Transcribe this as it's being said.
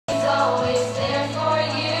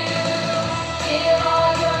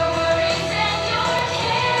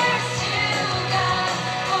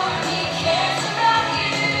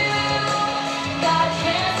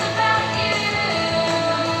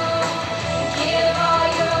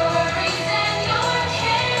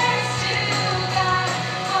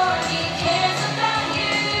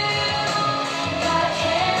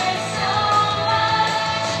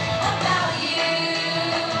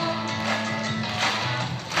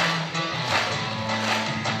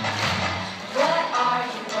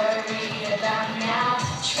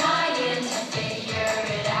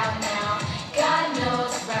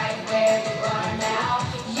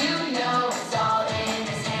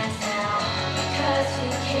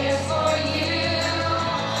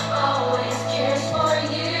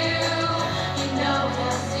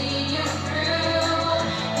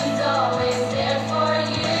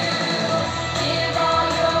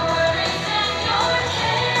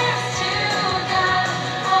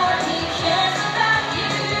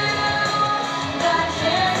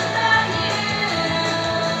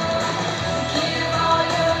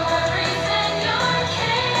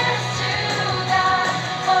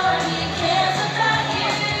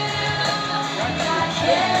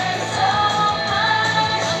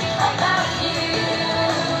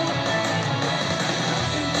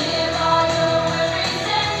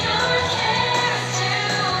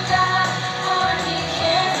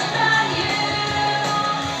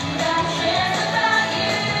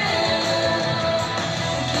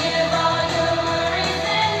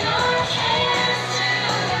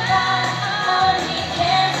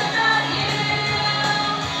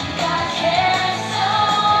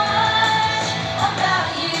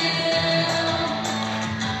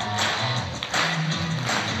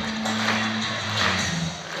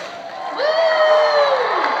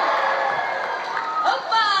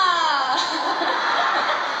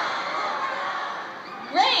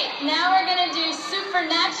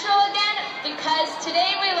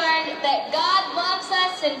today we learned that God loves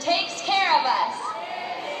us and takes care of us.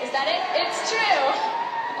 Is that it? It's true.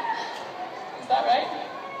 Is that right?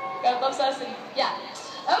 God loves us and, yeah.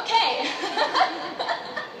 Okay.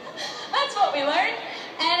 That's what we learned.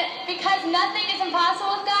 And because nothing is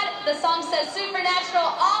impossible with God, the song says supernatural,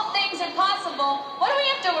 all things are possible. What do we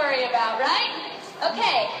have to worry about, right?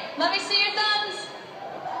 Okay, let me see your thumbs.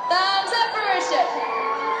 Thumbs up for worship.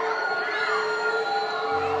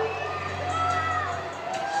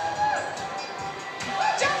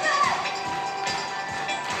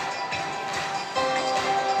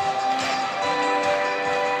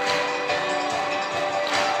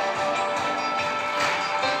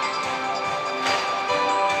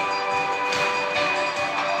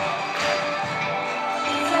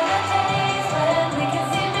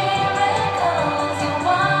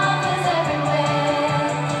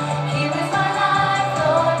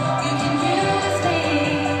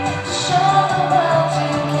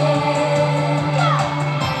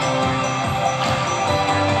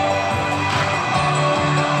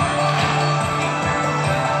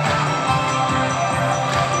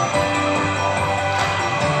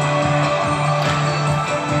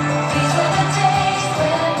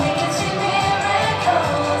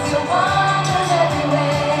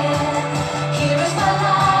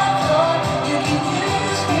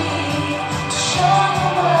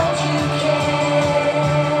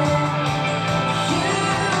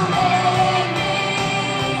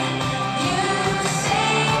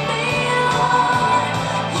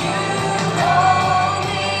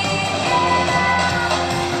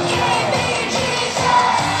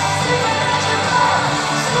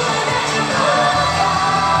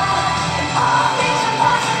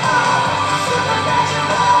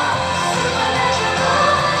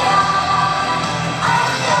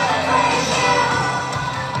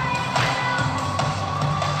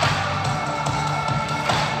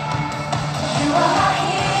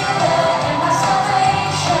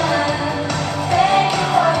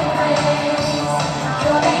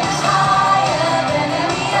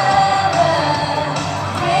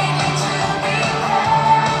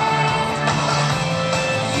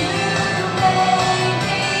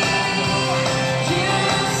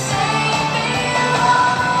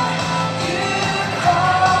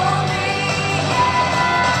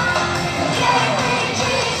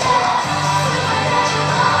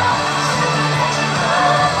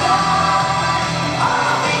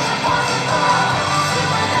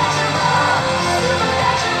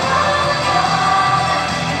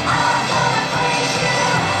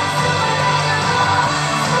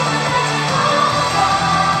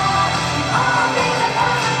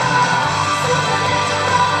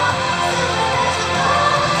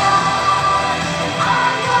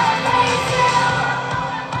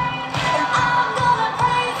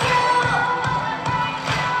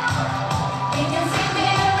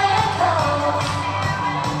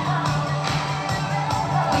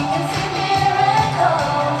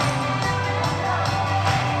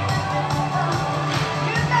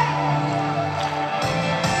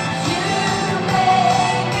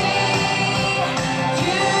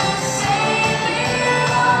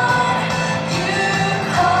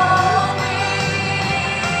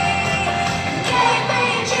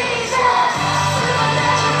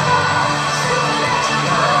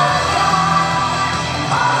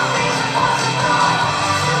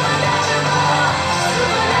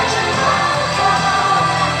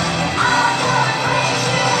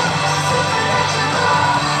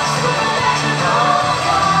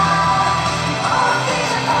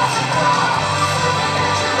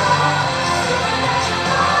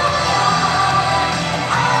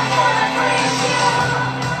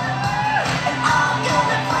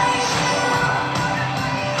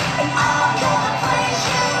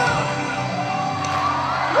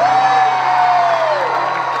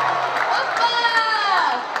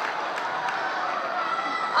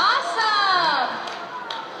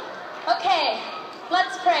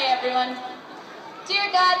 Everyone. Dear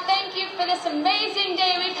God, thank you for this amazing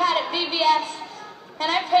day we've had at VBS, and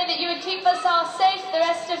I pray that you would keep us all safe the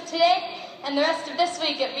rest of today and the rest of this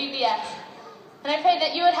week at VBS. And I pray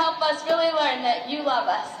that you would help us really learn that you love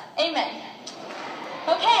us. Amen.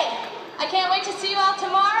 Okay, I can't wait to see you all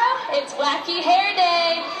tomorrow. It's Wacky Hair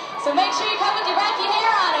Day, so make sure you come with your wacky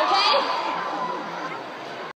hair on, okay?